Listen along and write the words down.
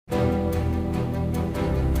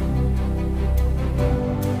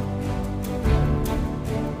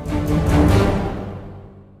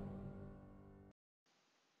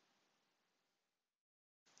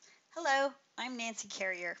Hello, I'm Nancy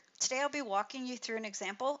Carrier. Today I'll be walking you through an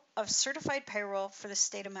example of certified payroll for the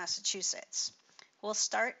state of Massachusetts. We'll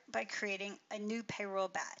start by creating a new payroll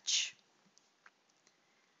batch.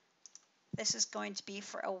 This is going to be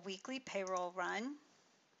for a weekly payroll run.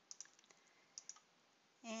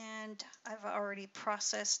 And I've already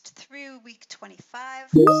processed through week 25,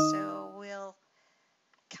 so we'll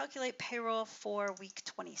calculate payroll for week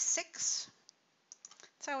 26.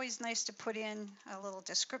 It's always nice to put in a little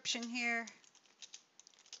description here.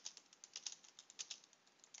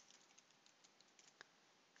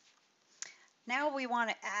 Now we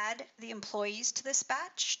want to add the employees to this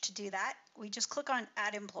batch. To do that, we just click on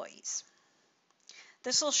Add Employees.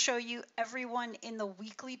 This will show you everyone in the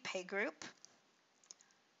weekly pay group.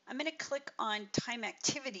 I'm going to click on Time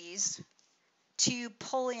Activities to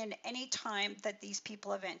pull in any time that these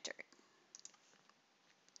people have entered.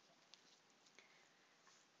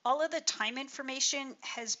 All of the time information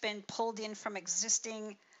has been pulled in from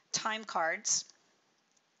existing time cards.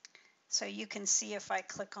 So you can see if I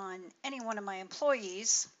click on any one of my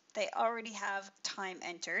employees, they already have time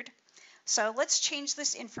entered. So let's change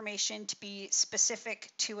this information to be specific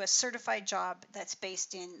to a certified job that's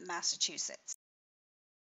based in Massachusetts.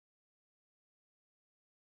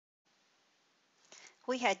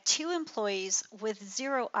 We had 2 employees with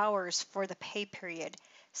 0 hours for the pay period.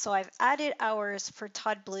 So I've added hours for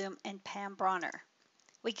Todd Bloom and Pam Bronner.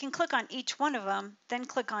 We can click on each one of them, then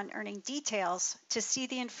click on Earning Details to see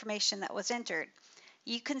the information that was entered.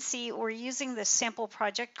 You can see we're using this sample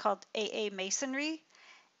project called AA Masonry,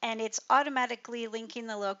 and it's automatically linking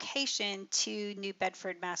the location to New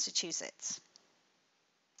Bedford, Massachusetts.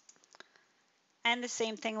 And the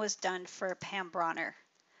same thing was done for Pam Bronner.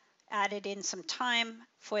 Added in some time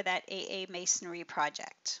for that AA Masonry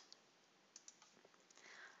project.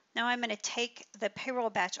 Now I'm going to take the payroll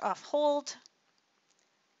batch off hold,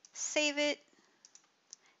 save it,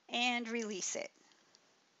 and release it.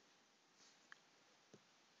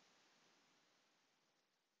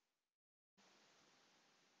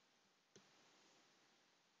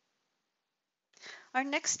 Our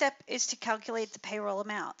next step is to calculate the payroll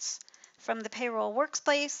amounts. From the payroll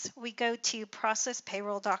workspace, we go to Process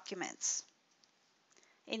Payroll Documents.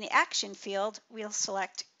 In the Action field, we'll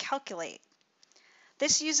select Calculate.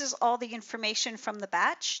 This uses all the information from the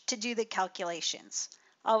batch to do the calculations.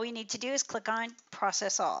 All we need to do is click on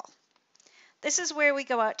Process All. This is where we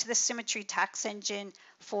go out to the Symmetry tax engine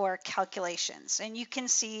for calculations. And you can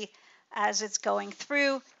see as it's going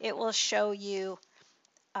through, it will show you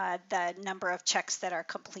the number of checks that are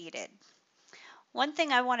completed. One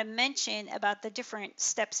thing I want to mention about the different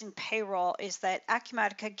steps in payroll is that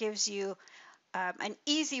Acumatica gives you an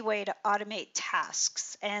easy way to automate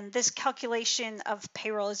tasks, and this calculation of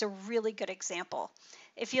payroll is a really good example.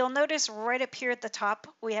 If you'll notice right up here at the top,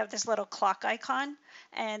 we have this little clock icon,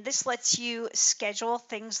 and this lets you schedule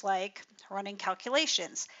things like running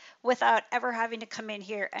calculations without ever having to come in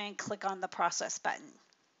here and click on the process button.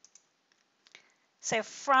 So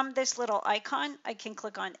from this little icon, I can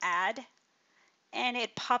click on Add, and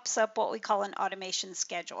it pops up what we call an automation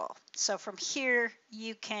schedule. So from here,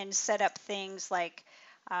 you can set up things like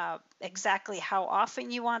exactly how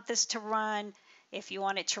often you want this to run, if you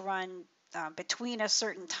want it to run between a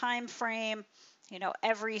certain time frame,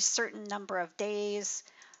 every certain number of days,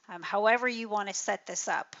 however you want to set this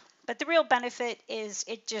up. But the real benefit is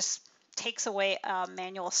it just takes away a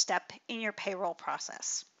manual step in your payroll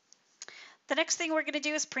process. The next thing we're going to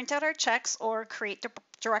do is print out our checks or create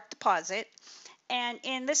direct deposit. And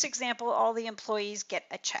in this example, all the employees get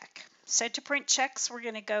a check. So to print checks, we're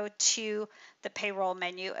going to go to the payroll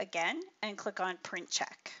menu again and click on Print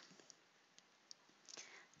Check.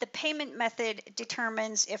 The payment method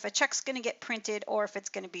determines if a check's going to get printed or if it's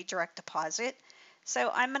going to be direct deposit.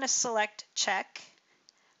 So I'm going to select check,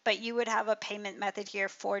 but you would have a payment method here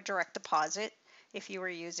for direct deposit if you were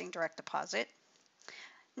using direct deposit.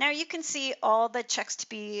 Now you can see all the checks to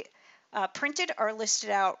be printed are listed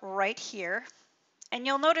out right here. And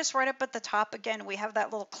you'll notice right up at the top, again, we have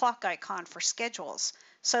that little clock icon for schedules.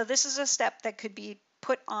 So this is a step that could be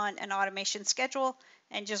put on an automation schedule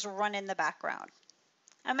and just run in the background.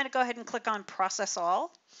 I'm going to go ahead and click on Process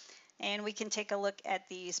All, and we can take a look at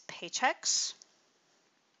these paychecks.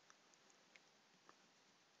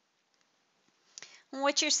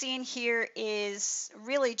 What you're seeing here is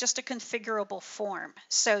really just a configurable form.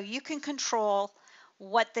 So you can control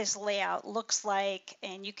what this layout looks like,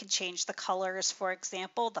 and you can change the colors, for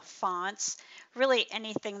example, the fonts. Really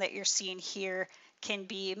anything that you're seeing here can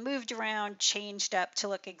be moved around, changed up to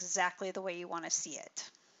look exactly the way you want to see it.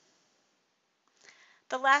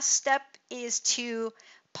 The last step is to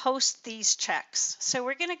post these checks. So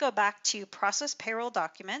we're going to go back to Process Payroll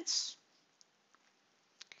Documents.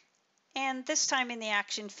 And this time in the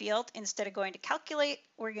action field, instead of going to Calculate,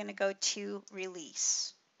 we're going to go to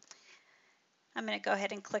Release. I'm going to go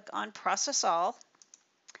ahead and click on Process All.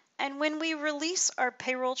 And when we release our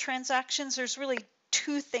payroll transactions, there's really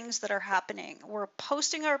two things that are happening. We're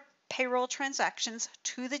posting our payroll transactions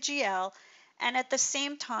to the GL, and at the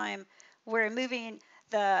same time, we're moving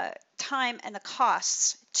the time and the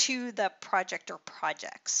costs to the project or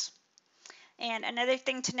projects. And another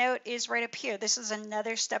thing to note is right up here, this is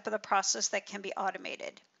another step of the process that can be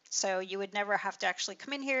automated. So you would never have to actually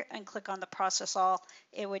come in here and click on the Process All.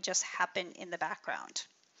 It would just happen in the background.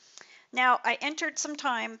 Now, I entered some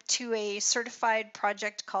time to a certified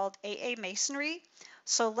project called AA Masonry.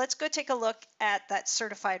 So let's go take a look at that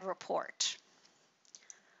certified report.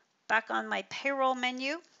 Back on my payroll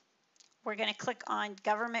menu, we're going to click on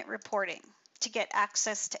Government Reporting to get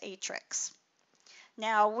access to Atrix.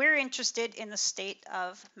 Now, we're interested in the state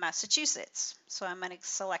of Massachusetts. So I'm going to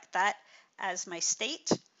select that as my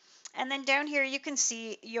state. And then down here, you can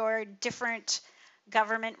see your different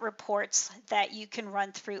government reports that you can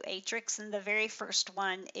run through Atrix, and the very first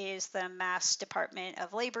one is the Mass Department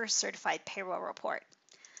of Labor Certified Payroll Report.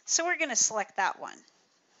 So we're going to select that one.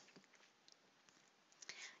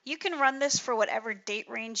 You can run this for whatever date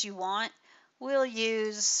range you want. We'll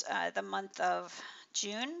use the month of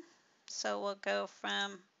June. So we'll go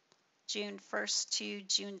from June 1st to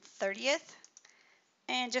June 30th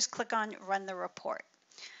and just click on Run the Report.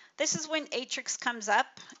 This is when Atrix comes up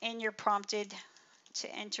and you're prompted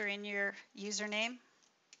to enter in your username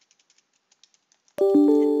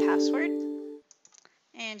and password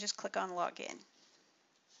and just click on Login.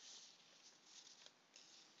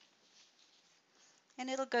 And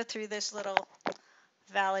it'll go through this little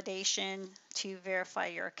validation to verify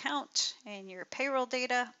your account and your payroll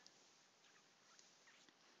data.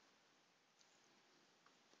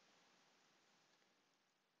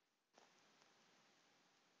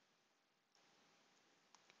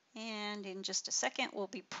 And in just a second, we'll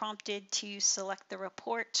be prompted to select the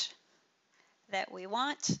report that we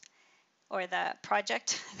want, or the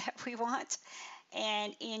project that we want.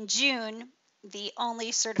 And in June, the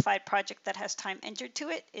only certified project that has time entered to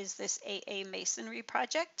it is this AA Masonry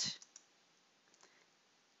project.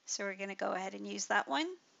 So we're going to go ahead and use that one.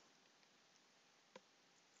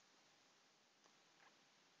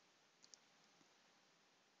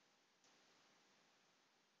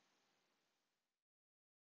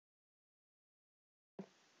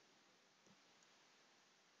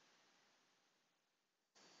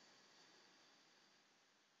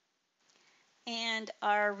 And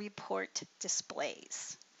our report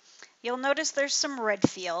displays. You'll notice there's some red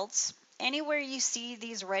fields. Anywhere you see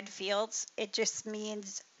these red fields, it just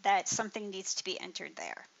means that something needs to be entered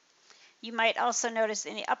there. You might also notice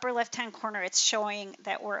in the upper left-hand corner, it's showing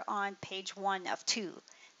that we're on page 1 of 2.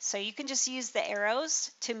 So you can just use the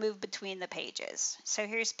arrows to move between the pages. So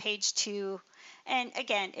here's page 2. And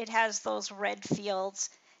again, it has those red fields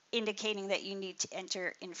indicating that you need to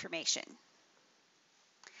enter information.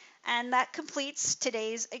 And that completes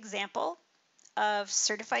today's example of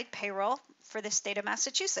certified payroll for the state of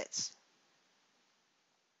Massachusetts.